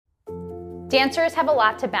Dancers have a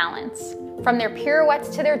lot to balance. From their pirouettes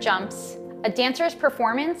to their jumps, a dancer's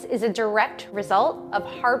performance is a direct result of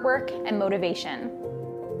hard work and motivation.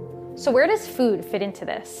 So where does food fit into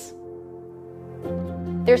this?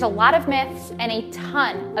 There's a lot of myths and a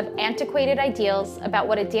ton of antiquated ideals about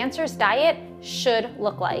what a dancer's diet should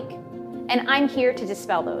look like. And I'm here to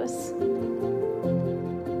dispel those.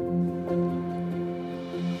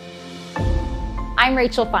 I'm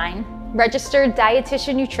Rachel Fine, registered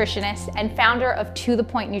dietitian nutritionist and founder of To The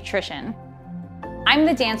Point Nutrition. I'm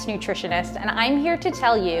the dance nutritionist, and I'm here to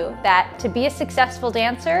tell you that to be a successful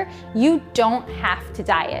dancer, you don't have to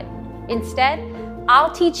diet. Instead,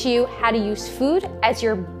 I'll teach you how to use food as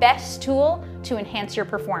your best tool to enhance your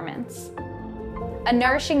performance. A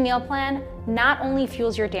nourishing meal plan not only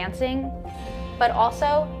fuels your dancing, but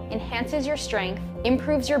also enhances your strength,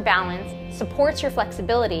 improves your balance, supports your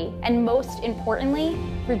flexibility, and most importantly,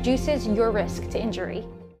 reduces your risk to injury.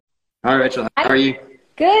 Hi, Rachel. How are you?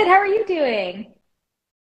 Good. How are you doing?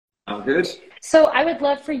 I'm good. So I would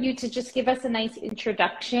love for you to just give us a nice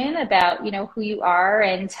introduction about, who you are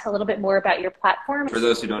and a little bit more about your platform. For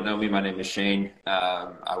those who don't know me, my name is Shane.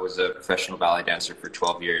 I was a professional ballet dancer for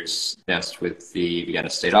 12 years, danced with the Vienna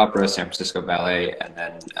State Opera, San Francisco Ballet, and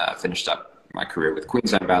then finished up my career with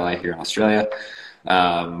Queensland Ballet here in Australia.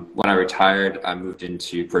 When I retired, I moved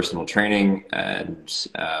into personal training and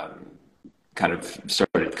kind of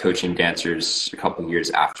started coaching dancers a couple of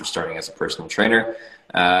years after starting as a personal trainer.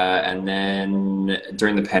 And then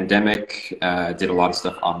during the pandemic, did a lot of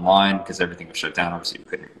stuff online because everything was shut down. Obviously,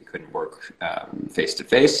 we couldn't work face to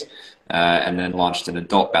face. And then launched an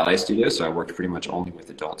adult ballet studio. So I worked pretty much only with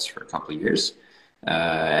adults for a couple of years.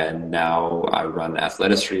 And now I run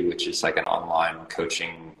Athletistry, which is like an online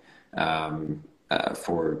coaching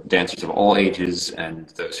for dancers of all ages and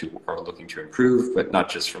those who are looking to improve, but not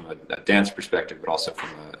just from a dance perspective, but also from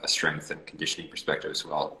a strength and conditioning perspective as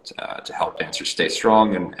well, to help dancers stay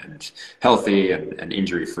strong and healthy and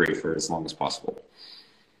injury-free for as long as possible.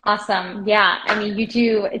 Awesome. Yeah. I mean,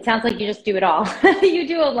 it sounds like you just do it all. You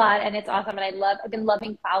do a lot, and it's awesome. And I've been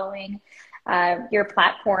loving following your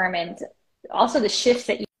platform and also the shifts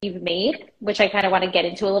that you've made, which I kind of want to get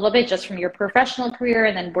into a little bit, just from your professional career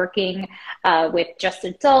and then working with just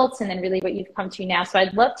adults and then really what you've come to now. So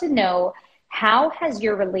I'd love to know, how has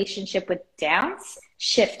your relationship with dance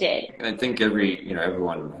shifted? I think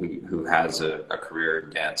everyone who has a career in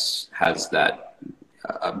dance has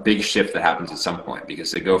a big shift that happens at some point,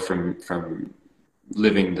 because they go from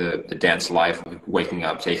living the dance life, waking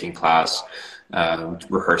up, taking class,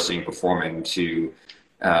 rehearsing, performing, to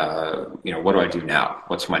what do I do now?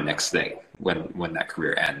 What's my next thing when that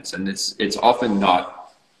career ends? And it's often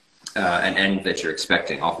not an end that you're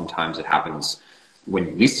expecting. Oftentimes it happens when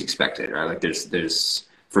you least expect it, right? Like there's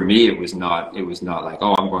for me, it was not like,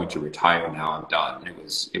 oh, I'm going to retire now, I'm done. It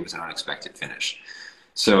was an unexpected finish.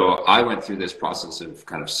 So I went through this process of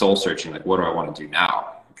kind of soul searching, like, what do I want to do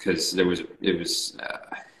now? Because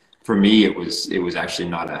for me, it was actually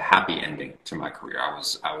not a happy ending to my career.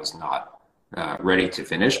 I was not ready to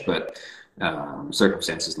finish, but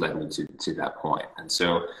circumstances led me to that point. And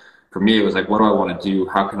so for me, it was like, what do I want to do?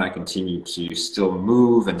 How can I continue to still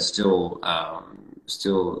move and still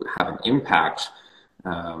have an impact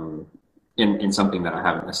in something that I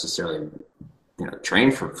haven't necessarily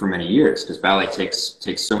trained for many years? Because ballet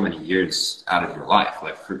takes so many years out of your life.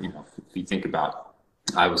 Like if you think about,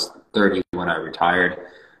 I was 30 when I retired.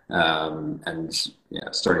 And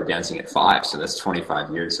started dancing at 5, so that's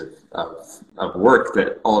 25 years of work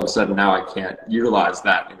that all of a sudden now I can't utilize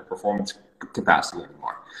that in a performance capacity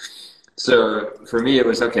anymore. So for me, it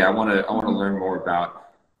was, okay, I want to learn more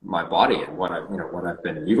about my body and what I've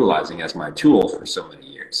been utilizing as my tool for so many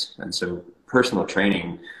years. And so personal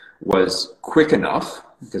training was quick enough,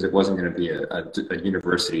 because it wasn't going to be a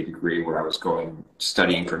university degree where I was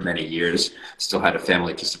studying for many years, still had a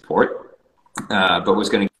family to support. But was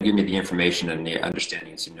going to give me the information and the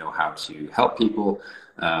understanding to know how to help people,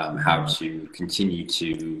 how to continue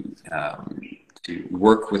to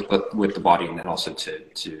work with the body, and then also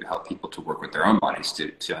to help people to work with their own bodies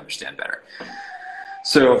to understand better.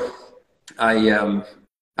 So I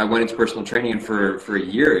went into personal training, and for a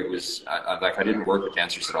year it was I didn't work with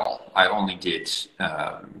dancers at all. I only did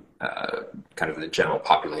kind of the general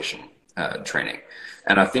population training.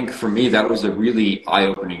 And I think for me, that was a really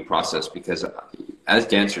eye-opening process, because as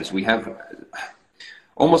dancers, we have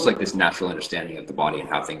almost like this natural understanding of the body and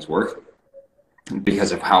how things work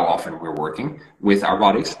because of how often we're working with our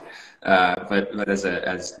bodies. But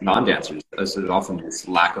as non-dancers, there's often this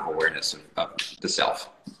lack of awareness of the self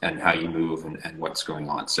and how you move and what's going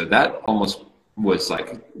on. So that almost was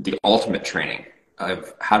like the ultimate training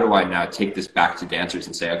of how do I now take this back to dancers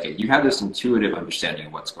and say, okay, you have this intuitive understanding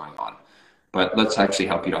of what's going on, but let's actually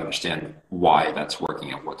help you to understand why that's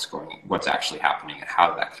working and what's actually happening and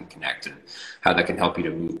how that can connect and how that can help you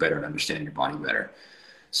to move better and understand your body better.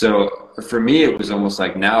 So for me, it was almost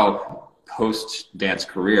like now post dance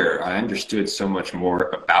career, I understood so much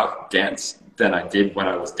more about dance than I did when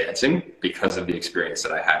I was dancing because of the experience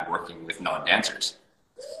that I had working with non-dancers.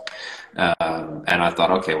 And I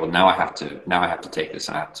thought, okay, well now I have to take this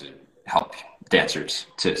and I have to help dancers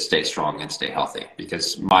to stay strong and stay healthy,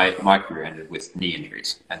 because my career ended with knee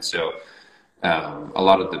injuries. And so a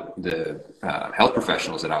lot of the health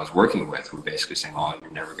professionals that I was working with were basically saying, oh,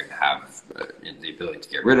 you're never going to have the ability to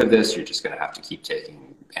get rid of this. You're just going to have to keep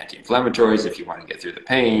taking anti-inflammatories if you want to get through the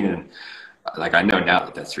pain. And like, I know now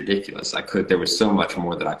that that's ridiculous. There was so much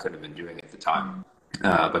more that I could have been doing at the time,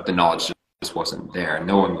 but the knowledge just wasn't there.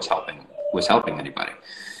 No one was helping anybody.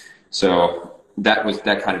 So that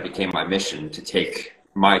kind of became my mission, to take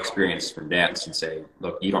my experience from dance and say,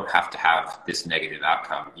 look, you don't have to have this negative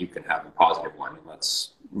outcome. You can have a positive one.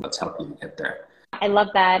 Let's help you get there. I love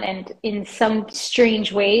that. And in some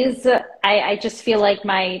strange ways, I just feel like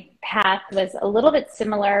my path was a little bit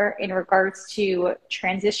similar in regards to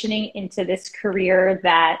transitioning into this career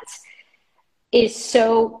that is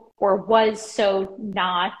so, or was so,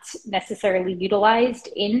 not necessarily utilized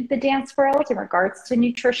in the dance world in regards to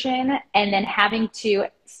nutrition. And then having to,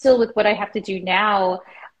 still with what I have to do now,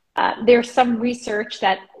 there's some research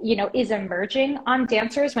that, is emerging on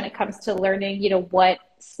dancers when it comes to learning, what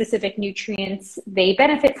specific nutrients they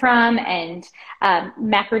benefit from, and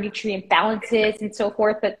macronutrient balances and so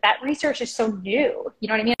forth. But that research is so new. You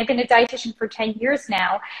know what I mean? I've been a dietitian for 10 years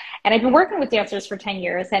now, and I've been working with dancers for 10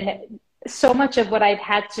 years. And so much of what I've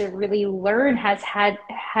had to really learn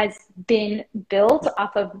has been built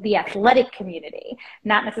off of the athletic community,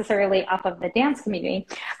 not necessarily off of the dance community.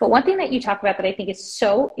 But one thing that you talk about that I think is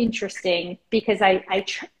so interesting, because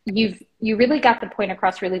you really got the point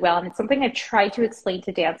across really well, and it's something I try to explain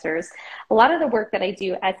to dancers. A lot of the work that I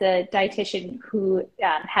do as a dietitian who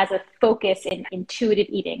has a focus in intuitive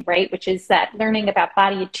eating, right, which is that learning about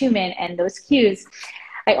body attunement and those cues,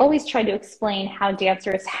 I always try to explain how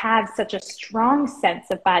dancers have such a strong sense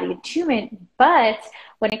of body attunement, but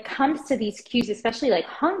when it comes to these cues, especially like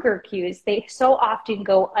hunger cues, they so often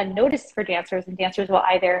go unnoticed for dancers, and dancers will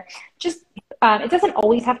either just, it doesn't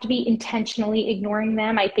always have to be intentionally ignoring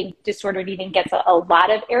them. I think disordered eating gets a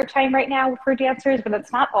lot of airtime right now for dancers, but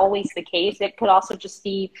that's not always the case. It could also just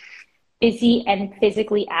be busy and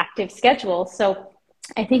physically active schedule. So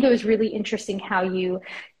I think it was really interesting how you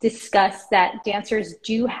discussed that dancers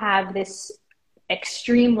do have this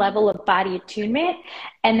extreme level of body attunement.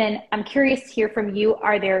 And then I'm curious to hear from you,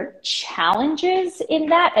 are there challenges in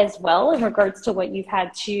that as well in regards to what you've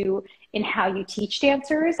had to, in how you teach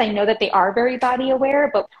dancers? I know that they are very body aware,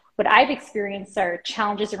 but what I've experienced are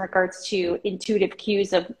challenges in regards to intuitive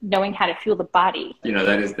cues of knowing how to fuel the body.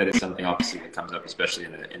 That is something obviously that comes up, especially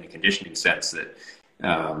in a conditioning sense, that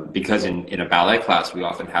because in a ballet class, we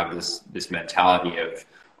often have this mentality of,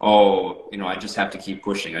 I just have to keep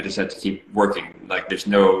pushing. I just have to keep working. Like, there's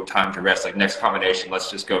no time to rest. Like, next combination, let's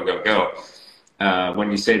just go, go, go. When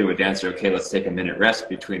you say to a dancer, okay, let's take a minute rest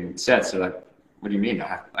between sets, they're like, what do you mean?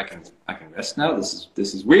 I can rest now? This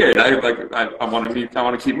is weird. I want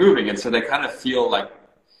to keep moving. And so they kind of feel like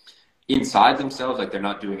inside themselves, like they're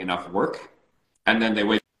not doing enough work. And then they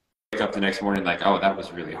wake up the next morning like, oh, that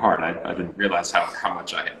was really hard. I didn't realize how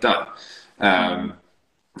much I had done.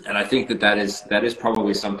 And I think that is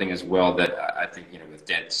probably something as well that I think, with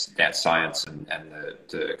dance science and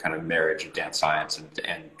the kind of marriage of dance science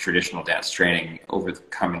and traditional dance training over the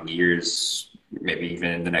coming years, maybe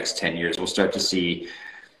even in the next 10 years, we'll start to see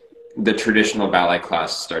the traditional ballet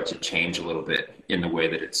class start to change a little bit in the way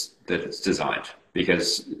that it's designed,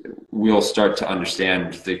 because we'll start to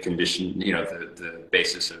understand the condition, the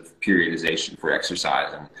basis of periodization for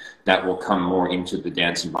exercise, and that will come more into the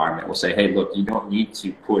dance environment. We'll say, hey, look, you don't need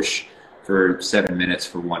to push for 7 minutes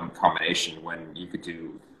for one combination when you could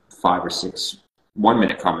do 5 or 6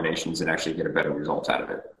 1-minute combinations and actually get a better result out of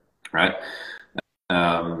it, right?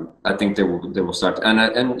 I think there will start to,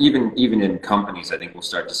 and even in companies, I think we'll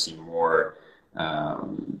start to see more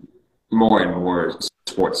and more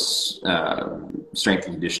sports strength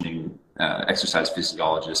and conditioning exercise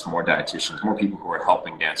physiologists, more dietitians, more people who are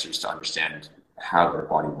helping dancers to understand how their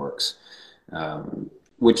body works.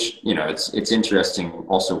 Which, it's interesting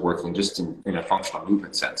also working just in a functional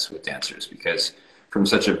movement sense with dancers, because from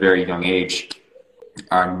such a very young age,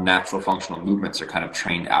 our natural functional movements are kind of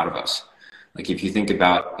trained out of us. Like, if you think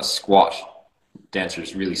about a squat,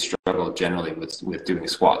 dancers really struggle generally with doing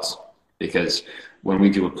squats, because when we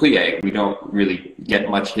do a plie, we don't really get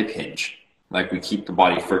much hip hinge. Like we keep the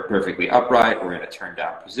body perfectly upright. We're in a turned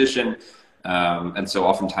down position. And so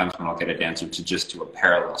oftentimes when I'll get a dancer to just do a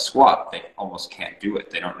parallel squat, they almost can't do it.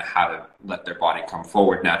 They don't know how to let their body come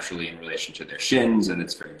forward naturally in relation to their shins, and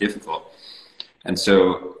it's very difficult. And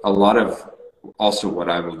so a lot of also what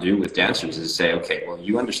I will do with dancers is say, okay, well,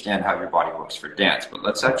 you understand how your body works for dance, but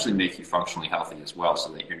let's actually make you functionally healthy as well,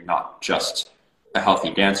 so that you're not just a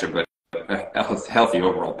healthy dancer, but a healthy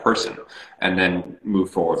overall person, and then move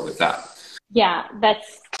forward with that. Yeah,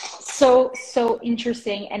 that's so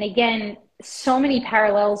interesting. And again, so many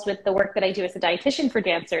parallels with the work that I do as a dietitian for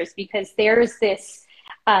dancers, because there's this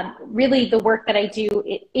really the work that I do,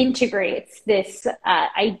 it integrates this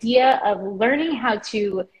idea of learning how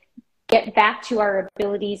to get back to our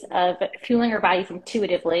abilities of fueling our bodies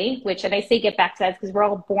intuitively, which, and I say get back to that because we're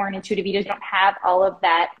all born intuitive eaters. We don't have all of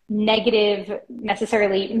that negative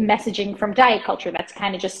necessarily messaging from diet culture. That's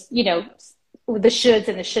kind of just, you know, the shoulds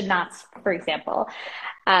and the should nots, for example.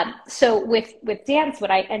 So with dance,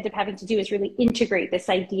 what I end up having to do is really integrate this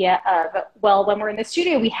idea of, well, when we're in the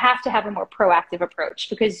studio, we have to have a more proactive approach,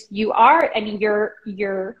 because you are, I mean,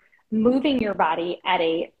 you're moving your body at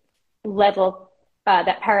a level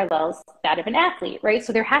that parallels that of an athlete, right?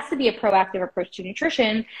 So there has to be a proactive approach to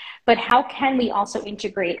nutrition, but how can we also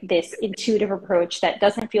integrate this intuitive approach that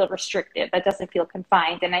doesn't feel restrictive, that doesn't feel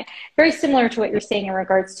confined? And very similar to what you're saying in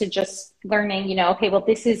regards to just learning, you know, okay, well,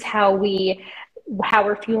 this is how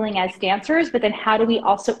we're fueling as dancers, but then how do we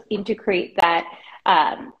also integrate that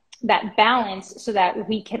that balance so that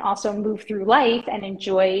we can also move through life and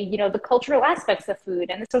enjoy, you know, the cultural aspects of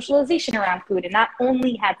food and the socialization around food, and not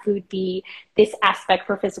only have food be this aspect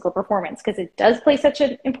for physical performance, because it does play such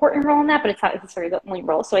an important role in that, but it's not necessarily the only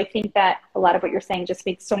role. So I think that a lot of what you're saying just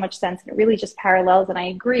makes so much sense, and it really just parallels. And I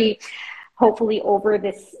agree. Hopefully over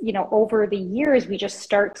this, you know, over the years, we just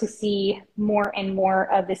start to see more and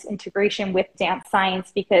more of this integration with dance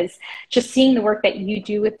science, because just seeing the work that you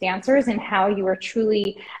do with dancers and how you are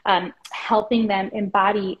truly helping them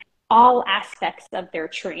embody all aspects of their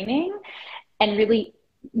training and really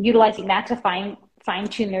utilizing that to fine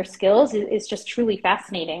tune their skills is just truly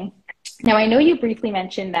fascinating. Now, I know you briefly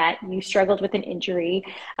mentioned that you struggled with an injury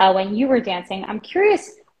when you were dancing. I'm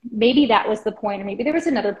curious, maybe that was the point, or maybe there was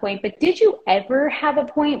another point, but did you ever have a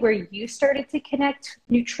point where you started to connect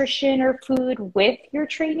nutrition or food with your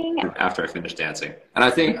training? After I finished dancing. And I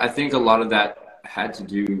think a lot of that had to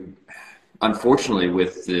do, unfortunately,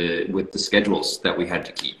 with the schedules that we had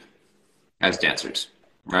to keep as dancers,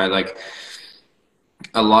 right? Like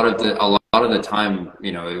a lot of the time,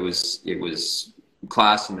 you know, it was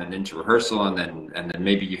class and then into rehearsal, and then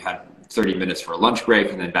maybe you had 30 minutes for a lunch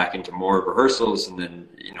break, and then back into more rehearsals. And then,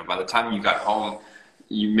 you know, by the time you got home,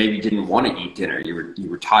 you maybe didn't want to eat dinner. You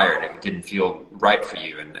were tired. It didn't feel right for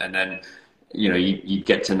you. And then, you know, you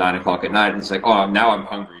get to 9 o'clock at night and it's like, oh, now I'm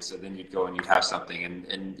hungry. So then you'd go and you'd have something.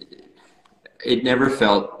 And it never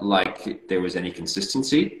felt like there was any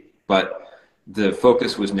consistency, but the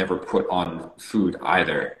focus was never put on food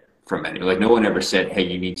either from any, like no one ever said, hey,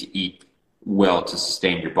 you need to eat well to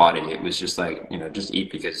sustain your body. It was just like, you know, just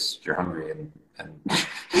eat because you're hungry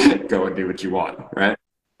and go and do what you want, right?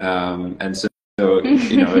 And so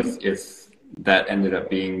you know, if that ended up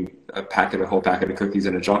being a whole packet of cookies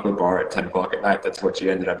and a chocolate bar at 10 o'clock at night, that's what you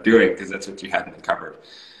ended up doing, because that's what you had in the cupboard.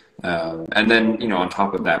 And then, you know, on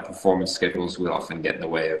top of that, performance schedules would often get in the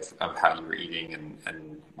way of how you were eating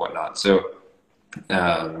and whatnot. So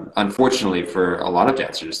unfortunately for a lot of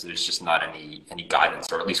dancers, there's just not any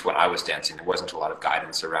guidance, or at least when I was dancing, there wasn't a lot of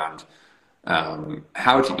guidance around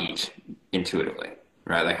how to eat intuitively,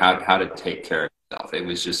 right? Like how to take care of yourself. It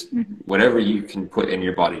was just whatever you can put in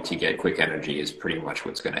your body to get quick energy is pretty much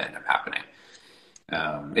what's going to end up happening.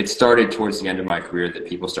 It started towards the end of my career that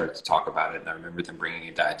people started to talk about it, and I remember them bringing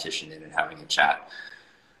a dietitian in and having a chat.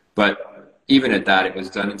 But even at that, it was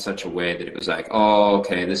done in such a way that it was like, oh,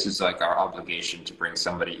 okay, this is like our obligation to bring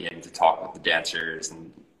somebody in to talk with the dancers.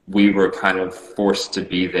 And we were kind of forced to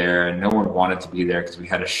be there, and no one wanted to be there because we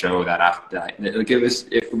had a show that after that. Like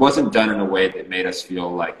it wasn't done in a way that made us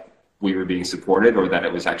feel like we were being supported or that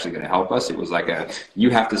it was actually going to help us. It was like you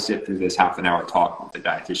have to sit through this half an hour talk with the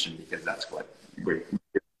dietitian because that's what we're doing,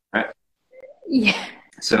 right? Yeah.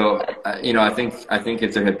 So, you know, I think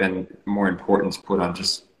if there had been more importance put on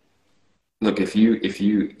just, look, if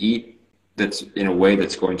you eat that's in a way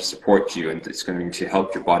that's going to support you and it's going to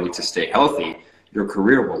help your body to stay healthy, your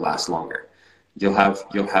career will last longer. You'll have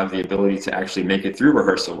the ability to actually make it through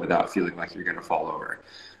rehearsal without feeling like you're going to fall over.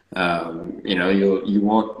 You know, you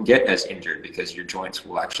won't get as injured because your joints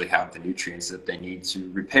will actually have the nutrients that they need to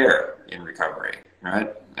repair in recovery.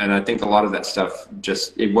 right? And I think a lot of that stuff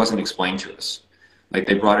just, it wasn't explained to us. Like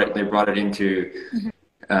they brought it into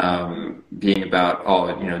being about,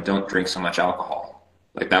 oh, you know, don't drink so much alcohol.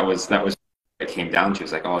 Like that was what it came down to.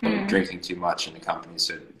 It's like, oh, you're drinking too much, and the company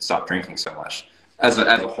said stop drinking so much as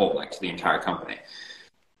a whole, like to the entire company.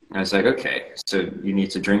 And I was like, okay, so you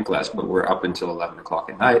need to drink less, but we're up until 11 o'clock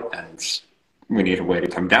at night, and we need a way to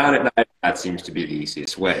come down at night. That seems to be the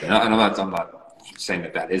easiest way. And I'm not saying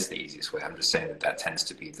that is the easiest way. I'm just saying that tends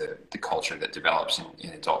to be the culture that develops in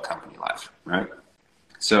adult company life, right?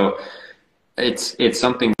 So it's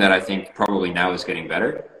something that I think probably now is getting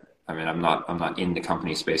better. I mean, I'm not in the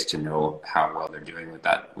company space to know how well they're doing with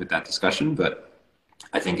that discussion, but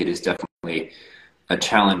I think it is definitely a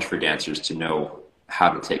challenge for dancers to know how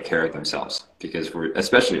to take care of themselves, because we're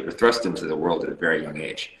thrust into the world at a very young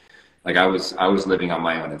age. Like I was living on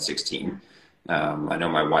my own at 16. I know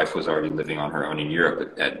my wife was already living on her own in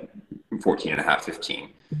Europe at 14 and a half, 15.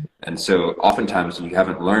 And so oftentimes you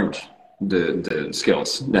haven't learned the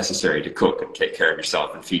skills necessary to cook and take care of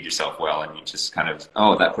yourself and feed yourself well. And you just kind of,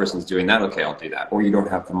 oh, that person's doing that. Okay, I'll do that. Or you don't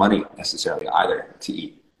have the money necessarily either to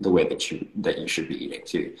eat the way that you should be eating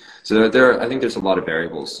too. So I think there's a lot of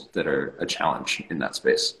variables that are a challenge in that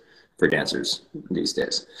space for dancers these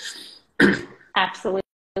days.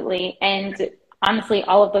 Absolutely. And honestly,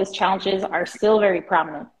 all of those challenges are still very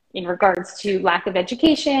prominent in regards to lack of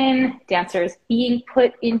education, dancers being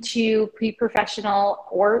put into pre-professional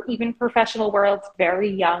or even professional worlds very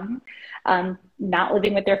young, not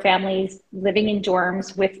living with their families, living in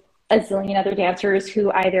dorms with a zillion other dancers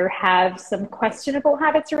who either have some questionable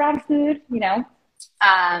habits around food, you know,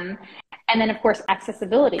 and then, of course,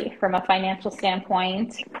 accessibility from a financial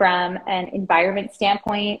standpoint, from an environment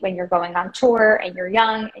standpoint, when you're going on tour and you're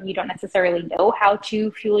young and you don't necessarily know how to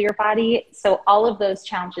fuel your body. So all of those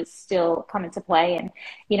challenges still come into play. And,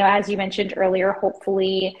 you know, as you mentioned earlier,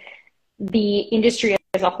 hopefully the industry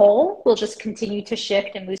as a whole will just continue to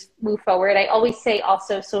shift and move forward. I always say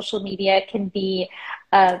also social media can be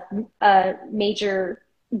a major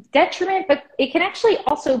detriment, but it can actually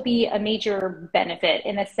also be a major benefit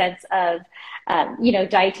in the sense of, you know,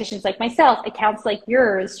 dietitians like myself, accounts like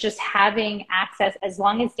yours, just having access, as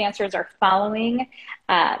long as dancers are following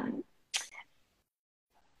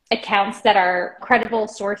accounts that are credible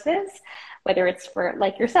sources, whether it's for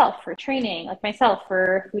like yourself, for training, like myself,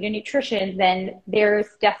 for food and nutrition, then there's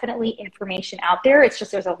definitely information out there. It's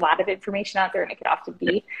just there's a lot of information out there and it could often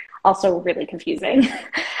be also really confusing.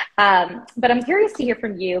 But I'm curious to hear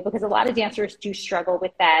from you, because a lot of dancers do struggle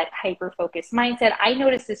with that hyper-focused mindset. I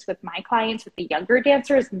notice this with my clients, with the younger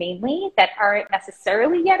dancers mainly, that aren't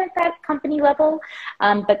necessarily yet at that company level,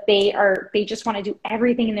 but they just want to do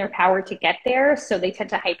everything in their power to get there. So they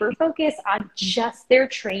tend to hyper-focus on just their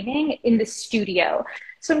training in the studio.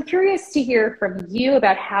 So I'm curious to hear from you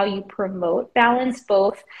about how you promote balance,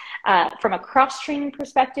 both from a cross-training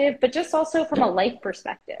perspective, but just also from a life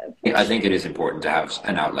perspective. I think it is important to have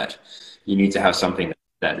an outlet. You need to have something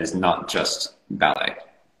that is not just ballet,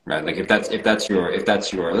 right? Like if that's your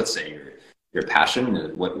let's say your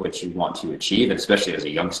passion, what you want to achieve, and especially as a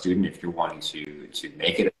young student, if you're wanting to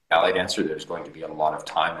make it a ballet dancer, there's going to be a lot of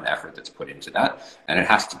time and effort that's put into that, and it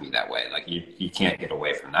has to be that way. Like you can't get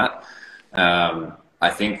away from that. I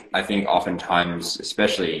think oftentimes,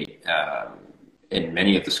 especially in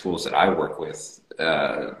many of the schools that I work with,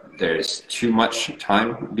 there's too much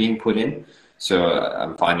time being put in. So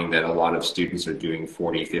I'm finding that a lot of students are doing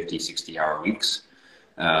 40, 50, 60-hour weeks,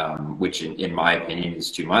 which in my opinion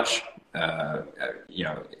is too much. You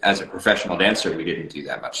know, as a professional dancer, we didn't do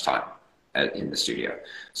that much time in the studio.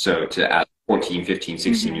 So to ask 14, 15,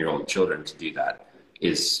 16-year-old children to do that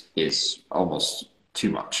is almost too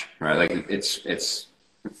much, right? Like it's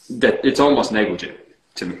almost negligent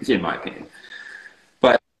in my opinion.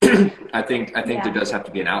 But I think there does have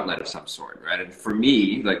to be an outlet of some sort, right? And for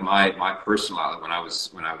me, like my personal outlet,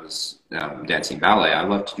 when I was dancing ballet, I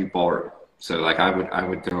loved to do ballroom. So like I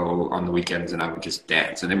would go on the weekends and I would just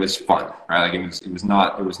dance, and it was fun, right? Like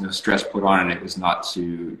there was no stress put on it. It was not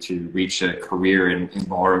to reach a career in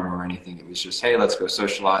ballroom or anything. It was just, hey, let's go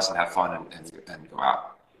socialize and have fun and go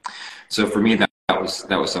out. So for me, that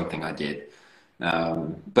was something I did.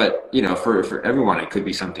 But you know, for everyone, it could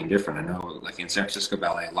be something different. I know, like in San Francisco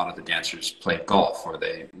Ballet, a lot of the dancers played golf, or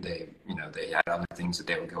they had other things that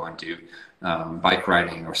they would go and do, bike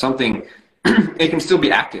riding or something. It can still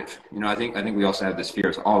be active. You know, I think we also have this fear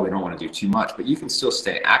of, oh, we don't want to do too much, but you can still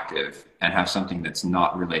stay active and have something that's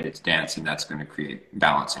not related to dance, and that's going to create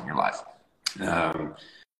balance in your life.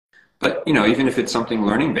 But you know, even if it's something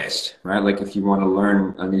learning based, right? Like if you want to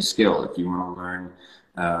learn a new skill, if you want to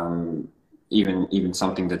learn even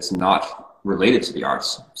something that's not related to the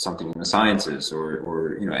arts, something in the sciences,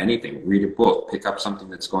 or you know, anything. Read a book, pick up something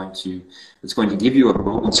that's going to give you a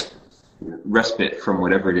moment's respite from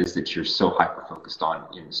whatever it is that you're so hyper focused on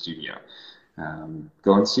in the studio.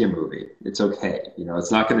 Go and see a movie. It's okay. You know,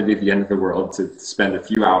 it's not going to be the end of the world to spend a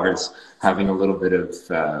few hours having a little bit of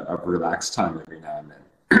relaxed time every now and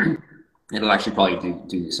then. It'll actually probably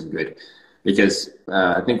do you some good, because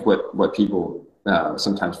I think what people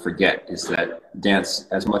sometimes forget is that dance,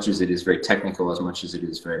 as much as it is very technical, as much as it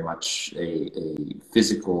is very much a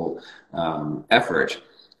physical effort,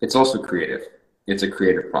 it's also creative. It's a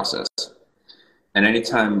creative process. And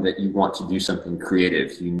anytime that you want to do something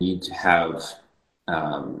creative, you need to have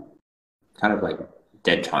kind of like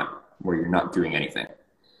dead time where you're not doing anything,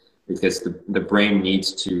 because the brain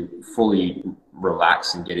needs to fully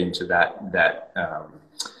relax and get into that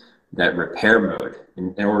repair mode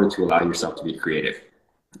in order to allow yourself to be creative.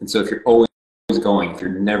 And so if you're always going, if you're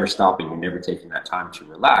never stopping, you're never taking that time to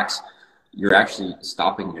relax, you're actually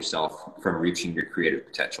stopping yourself from reaching your creative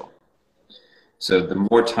potential. So the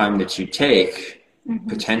more time that you take,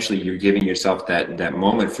 potentially you're giving yourself that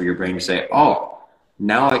moment for your brain to say, oh,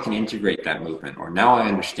 now I can integrate that movement, or now I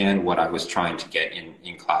understand what I was trying to get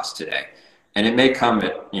in class today. And it may come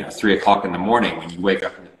at 3 o'clock in the morning when you wake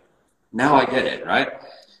up and now I get it, right?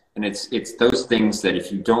 And it's those things that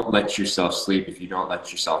if you don't let yourself sleep, if you don't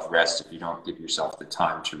let yourself rest, if you don't give yourself the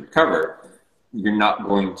time to recover, you're not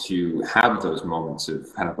going to have those moments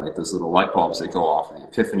of kind of like those little light bulbs that go off, the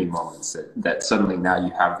epiphany moments that suddenly now you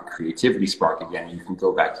have the creativity spark again. You can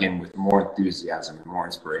go back in with more enthusiasm and more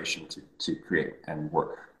inspiration to create and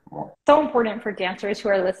work more. So important for dancers who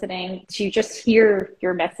are listening to just hear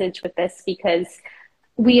your message with this, because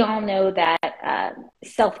we all know that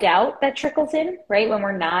self-doubt that trickles in, right, when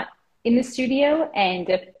we're not in the studio,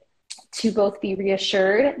 and to both be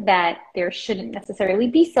reassured that there shouldn't necessarily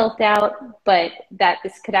be self-doubt, but that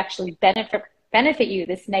this could actually benefit you,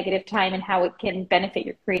 this negative time, and how it can benefit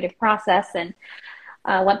your creative process. And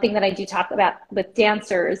one thing that I do talk about with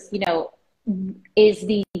dancers, is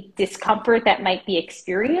the discomfort that might be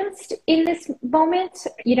experienced in this moment,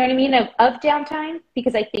 you know what I mean, of downtime.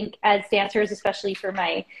 Because I think as dancers, especially for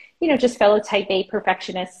my, just fellow type A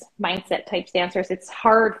perfectionist mindset type dancers, it's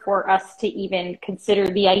hard for us to even consider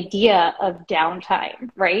the idea of downtime,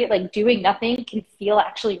 right? Like doing nothing can feel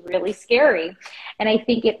actually really scary. And I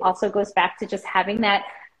think it also goes back to just having that,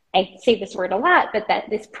 I say this word a lot, but that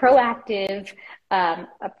this proactive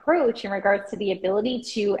approach in regards to the ability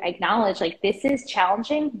to acknowledge, like, this is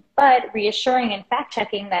challenging, but reassuring and fact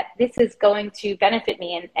checking that this is going to benefit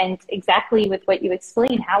me. And exactly with what you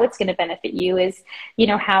explain, how it's going to benefit you is,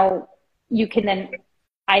 how you can then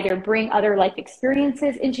either bring other life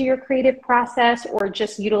experiences into your creative process, or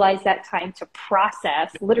just utilize that time to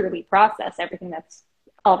literally process everything that's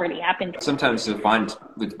already happened. Sometimes you'll find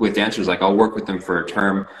with dancers, like I'll work with them for a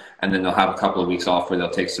term and then they'll have a couple of weeks off where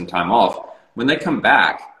they'll take some time off. When they come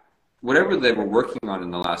back, whatever they were working on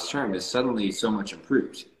in the last term is suddenly so much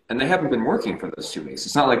improved. And they haven't been working for those 2 weeks.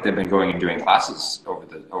 It's not like they've been going and doing classes over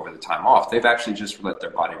the time off. They've actually just let their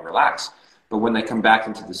body relax. But when they come back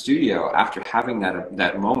into the studio, after having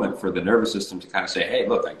that moment for the nervous system to kind of say, hey,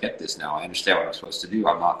 look, I get this now. I understand what I'm supposed to do.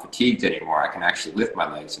 I'm not fatigued anymore. I can actually lift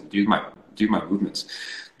my legs and do my movements.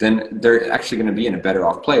 Then they're actually going to be in a better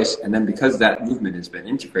off place. And then because that movement has been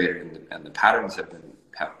integrated and the patterns have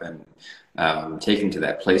been taken to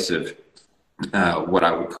that place of what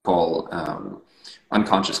I would call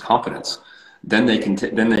unconscious competence, then they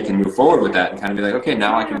can move forward with that and kind of be like, okay,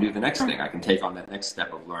 now I can do the next thing. I can take on that next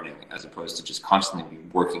step of learning, as opposed to just constantly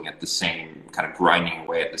working at the same, kind of grinding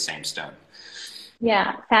away at the same stone.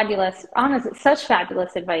 Yeah, fabulous. Honestly, such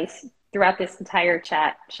fabulous advice throughout this entire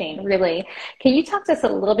chat, Shane, really. Can you talk to us a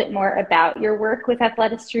little bit more about your work with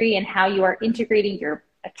Athletistry and how you are integrating your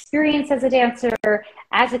experience as a dancer,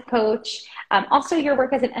 as a coach, also your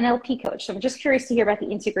work as an NLP coach? So I'm just curious to hear about the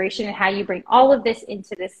integration and how you bring all of this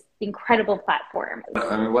into this incredible platform.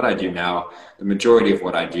 I mean, what I do now, the majority of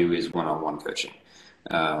what I do is one-on-one coaching.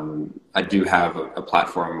 I do have a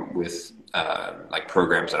platform with like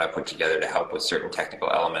programs that I put together to help with certain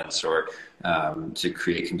technical elements, or to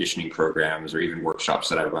create conditioning programs, or even workshops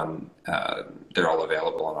that I run. They're all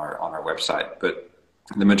available on our website. But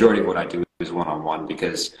the majority of what I do is one-on-one,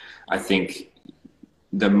 because I think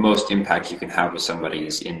the most impact you can have with somebody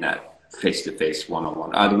is in that face-to-face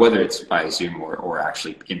one-on-one, whether it's by Zoom or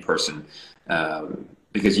actually in person,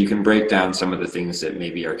 because you can break down some of the things that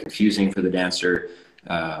maybe are confusing for the dancer.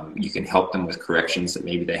 You can help them with corrections that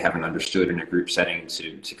maybe they haven't understood in a group setting,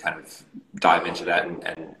 to kind of dive into that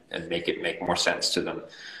and make it make more sense to them.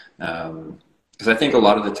 Because I think a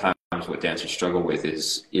lot of the time what dancers struggle with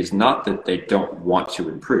is not that they don't want to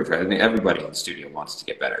improve. Right? I think everybody in the studio wants to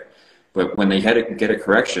get better, but when they get a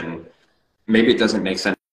correction, maybe it doesn't make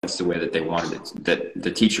sense the way that they wanted it, that the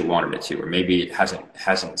teacher wanted it to, or maybe it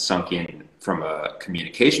hasn't sunk in from a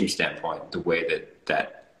communication standpoint the way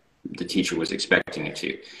that the teacher was expecting it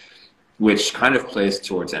to, which kind of plays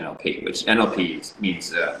towards NLP, which NLP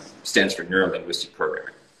means stands for Neuro Linguistic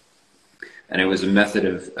Programming, and it was a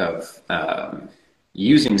method of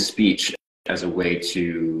using speech as a way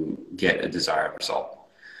to get a desired result.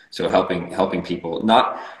 So helping people,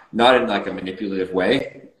 not in like a manipulative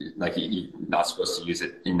way, like you're not supposed to use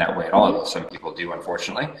it in that way at all, although some people do,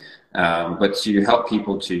 unfortunately, but to help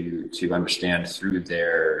people to understand through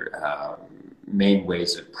their main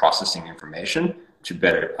ways of processing information to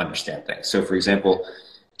better understand things. So for example,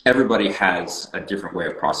 everybody has a different way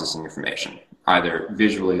of processing information, either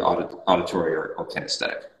visually, auditory, or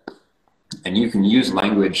kinesthetic. And you can use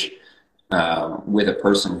language with a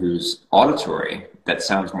person who's auditory that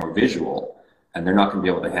sounds more visual, and they're not going to be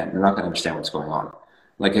able to they're not going to understand what's going on.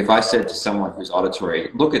 Like if I said to someone who's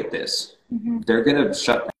auditory, look at this, they're going to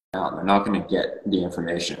shut down. They're not going to get the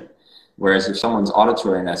information. Whereas if someone's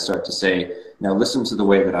auditory and I start to say, now listen to the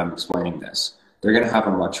way that I'm explaining this, they're going to have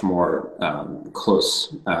a much more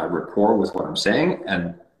close rapport with what I'm saying,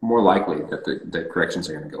 and more likely that the corrections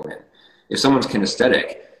are going to go in. If someone's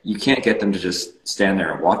kinesthetic, you can't get them to just stand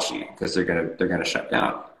there and watch you, because they're going to shut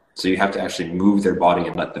down. So you have to actually move their body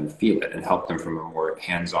and let them feel it and help them from a more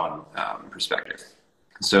hands-on perspective.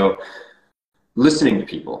 So listening to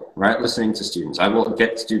people, right? Listening to students. I will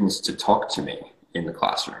get students to talk to me in the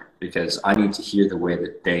classroom because I need to hear the way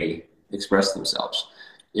that they express themselves.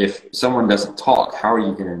 If someone doesn't talk, how are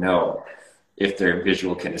you going to know if they're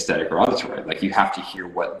visual, kinesthetic, or auditory? Like you have to hear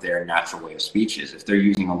what their natural way of speech is. If they're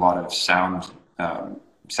using a lot of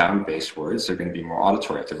sound-based words, they're going to be more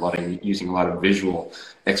auditory. If they're using a lot of visual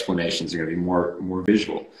explanations, they're going to be more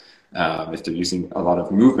visual. If they're using a lot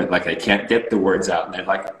of movement, like they can't get the words out, and they're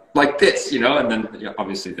like this, and then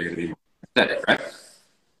obviously they're going to be more aesthetic, right?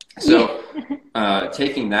 So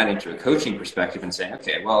taking that into a coaching perspective and saying,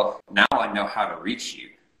 okay, well, now I know how to reach you.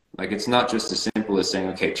 Like it's not just as simple as saying,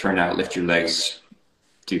 okay, turn out, lift your legs,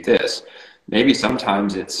 do this. Maybe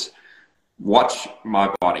sometimes it's watch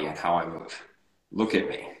my body and how I move. Look at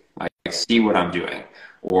me, like see what I'm doing,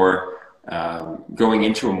 or going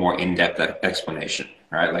into a more in-depth explanation,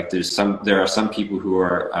 right? Like there are some people who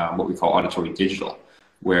are what we call auditory digital,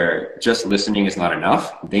 where just listening is not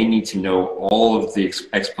enough. They need to know all of the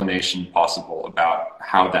explanation possible about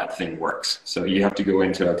how that thing works. So you have to go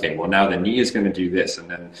into, okay, well now the knee is going to do this, and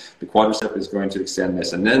then the quadricep is going to extend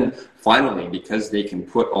this, and then finally, because they can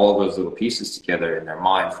put all those little pieces together in their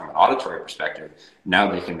mind from an auditory perspective,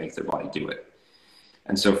 now they can make their body do it.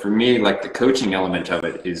 And so for me, like the coaching element of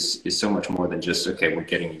it is so much more than just, okay, we're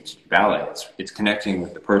getting you to do ballet. It's connecting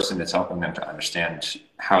with the person. It's helping them to understand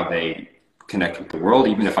how they connect with the world.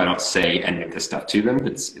 Even if I don't say any of this stuff to them,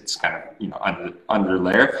 it's kind of, under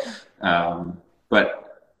layer.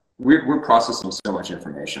 But we're processing so much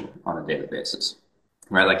information on a daily basis,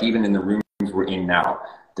 right? Like even in the rooms we're in now,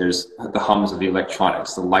 there's the hums of the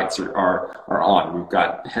electronics, the lights are on, we've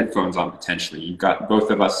got headphones on potentially, you've got both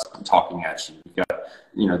of us talking at you, you've got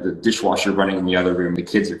the dishwasher running in the other room, the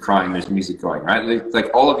kids are crying, there's music going, right?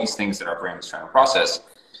 Like all of these things that our brain is trying to process.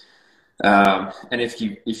 And if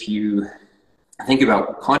you think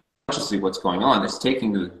about consciously what's going on, it's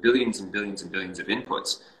taking those billions and billions and billions of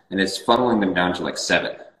inputs and it's funneling them down to like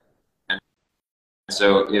 7. And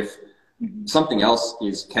so if something else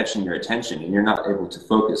is catching your attention and you're not able to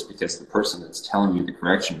focus because the person that's telling you the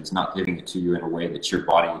correction is not giving it to you in a way that your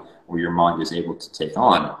body or your mind is able to take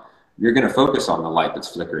on, you're going to focus on the light that's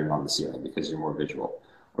flickering on the ceiling because you're more visual.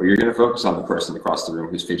 Or you're going to focus on the person across the room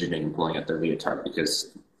who's fidgeting and pulling at their leotard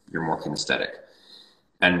because you're more kinesthetic.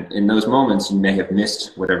 And in those moments, you may have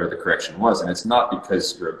missed whatever the correction was. And it's not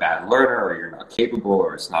because you're a bad learner or you're not capable,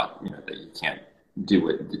 or it's not that you can't do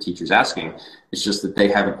what the teacher's asking. It's just that they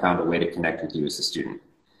haven't found a way to connect with you as a student.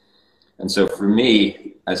 And so for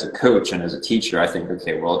me, as a coach and as a teacher, I think,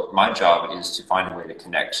 okay, well, my job is to find a way to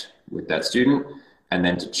connect with that student and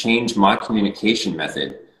then to change my communication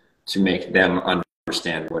method to make them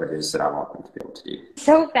understand what it is that I want them to be able to do.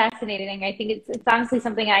 So fascinating. I think it's honestly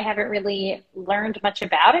something I haven't really learned much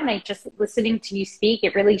about. And just listening to you speak,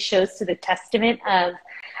 it really shows to the testament of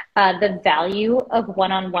the value of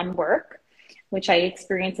one-on-one work, which I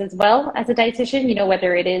experience as well as a dietitian,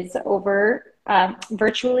 whether it is over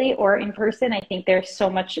virtually or in person. I think there's so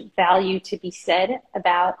much value to be said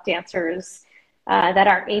about dancers that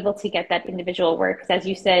are able to get that individual work. Because as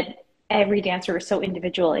you said, every dancer is so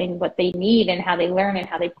individual in what they need and how they learn and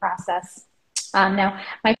how they process. Now,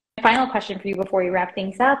 my final question for you before we wrap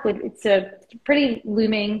things up, it's a pretty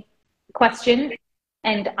looming question.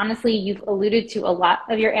 And honestly, you've alluded to a lot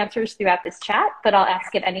of your answers throughout this chat, but I'll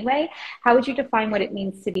ask it anyway. How would you define what it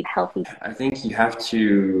means to be healthy? I think you have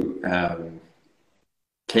to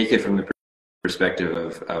take it from the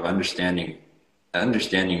perspective of understanding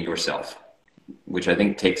yourself, which I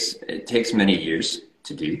think takes many years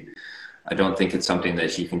to do. I don't think it's something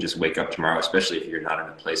that you can just wake up tomorrow, especially if you're not in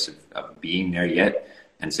a place of being there yet,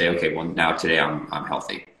 and say, okay, well, now today I'm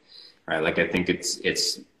healthy, right? Like, I think it's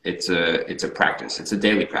a practice. It's a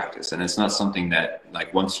daily practice, and it's not something that,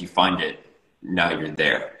 like, once you find it, now you're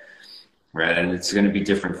there, right? And it's going to be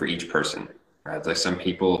different for each person, right? Like, some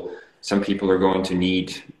people are going to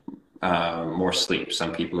need more sleep.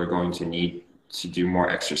 Some people are going to need to do more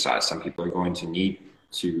exercise. Some people are going to need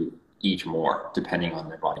to eat more, depending on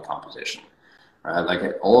their body composition, right? Like,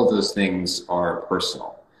 all of those things are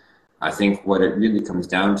personal. I think what it really comes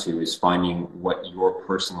down to is finding what your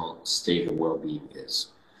personal state of well-being is,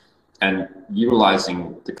 and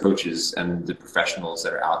utilizing the coaches and the professionals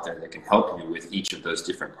that are out there that can help you with each of those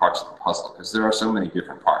different parts of the puzzle, because there are so many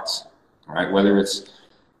different parts, right? Whether it's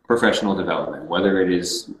professional development, whether it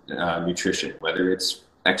is nutrition, whether it's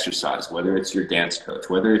exercise, whether it's your dance coach,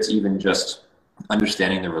 whether it's even just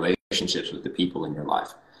understanding the relationships with the people in your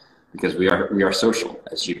life, because we are social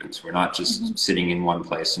as humans. We're not just sitting in one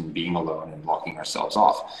place and being alone and locking ourselves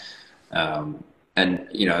off. And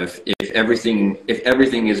you know, if everything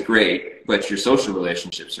is great, but your social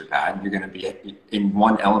relationships are bad, you're going to be in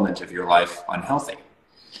one element of your life unhealthy.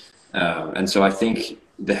 And so I think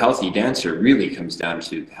the healthy dancer really comes down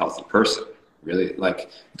to the healthy person. Really,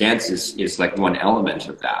 like, dance is like one element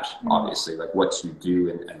of that, obviously, like what you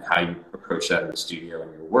do and how you approach that in the studio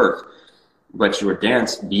and your work. But your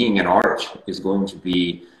dance, being an art, is going to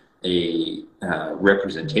be a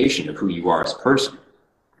representation of who you are as a person.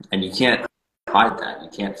 And you can't hide that. You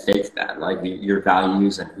can't fake that. Like, your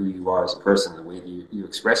values and who you are as a person, the way that you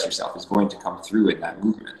express yourself, is going to come through in that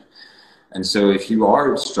movement. And so if you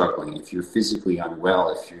are struggling, if you're physically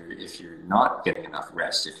unwell, if you're not getting enough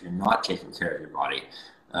rest, if you're not taking care of your body,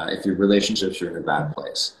 if your relationships are in a bad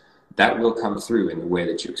place, that will come through in the way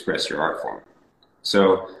that you express your art form.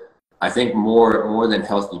 So I think more than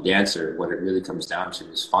healthy dancer, what it really comes down to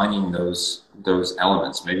is finding those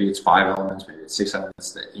elements. Maybe it's 5 elements, maybe it's 6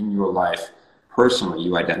 elements that in your life personally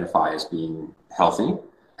you identify as being healthy,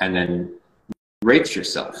 and then rate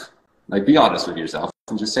yourself. Like, be honest with yourself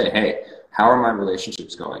and just say, hey, how are my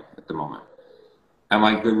relationships going at the moment? Am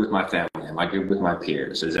I good with my family? Am I good with my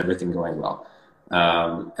peers? Is everything going well?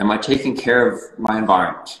 Am I taking care of my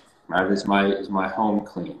environment? Right? Is my home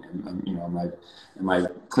clean? Am I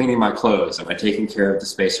cleaning my clothes? Am I taking care of the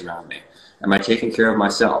space around me? Am I taking care of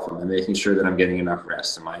myself? Am I making sure that I'm getting enough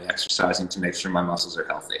rest? Am I exercising to make sure my muscles are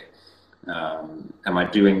healthy? Am I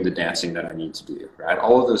doing the dancing that I need to do? Right?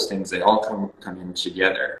 All of those things, they all come in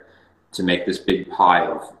together to make this big pie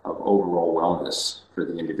of overall wellness for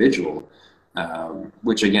the individual,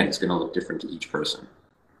 which again is going to look different to each person.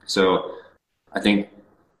 So I think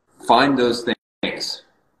find those things,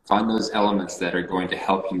 find those elements that are going to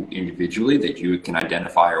help you individually, that you can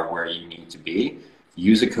identify or where you need to be.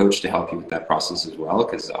 Use a coach to help you with that process as well,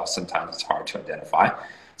 because sometimes it's hard to identify.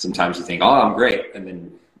 Sometimes you think, oh, I'm great, and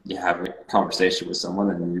then you have a conversation with someone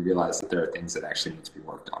and then you realize that there are things that actually need to be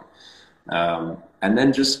worked on. And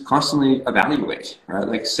then just constantly evaluate, right?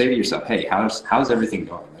 Like, say to yourself, hey, how's everything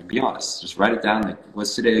going? Like, be honest, just write it down. Like,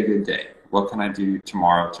 was today a good day? What can I do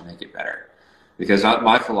tomorrow to make it better? Because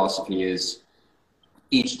my philosophy is,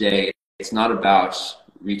 each day, it's not about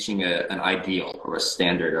reaching an ideal or a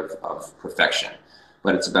standard of perfection,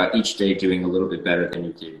 but it's about each day doing a little bit better than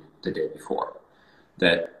you did the day before.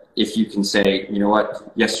 That if you can say, you know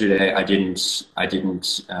what, yesterday I didn't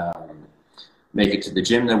make it to the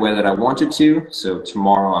gym the way that I wanted to, so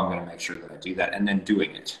tomorrow I'm going to make sure that I do that, and then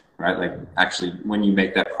doing it, right? Like, actually, when you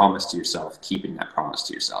make that promise to yourself, keeping that promise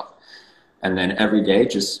to yourself. And then every day,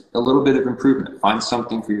 just a little bit of improvement. Find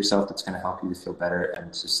something for yourself that's going to help you to feel better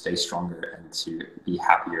and to stay stronger and to be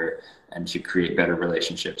happier and to create better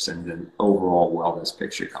relationships, and then overall wellness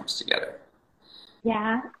picture comes together.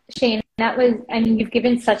 Yeah, Shane, you've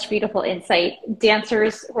given such beautiful insight.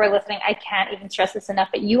 Dancers who are listening, I can't even stress this enough,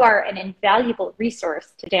 but you are an invaluable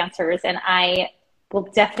resource to dancers, and I will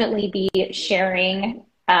definitely be sharing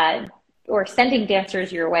or sending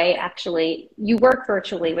dancers your way. Actually, you work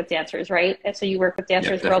virtually with dancers, right? So you work with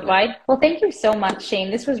dancers worldwide. Well, thank you so much,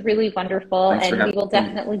 Shane. This was really wonderful. Thanks, and we will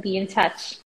definitely be in touch.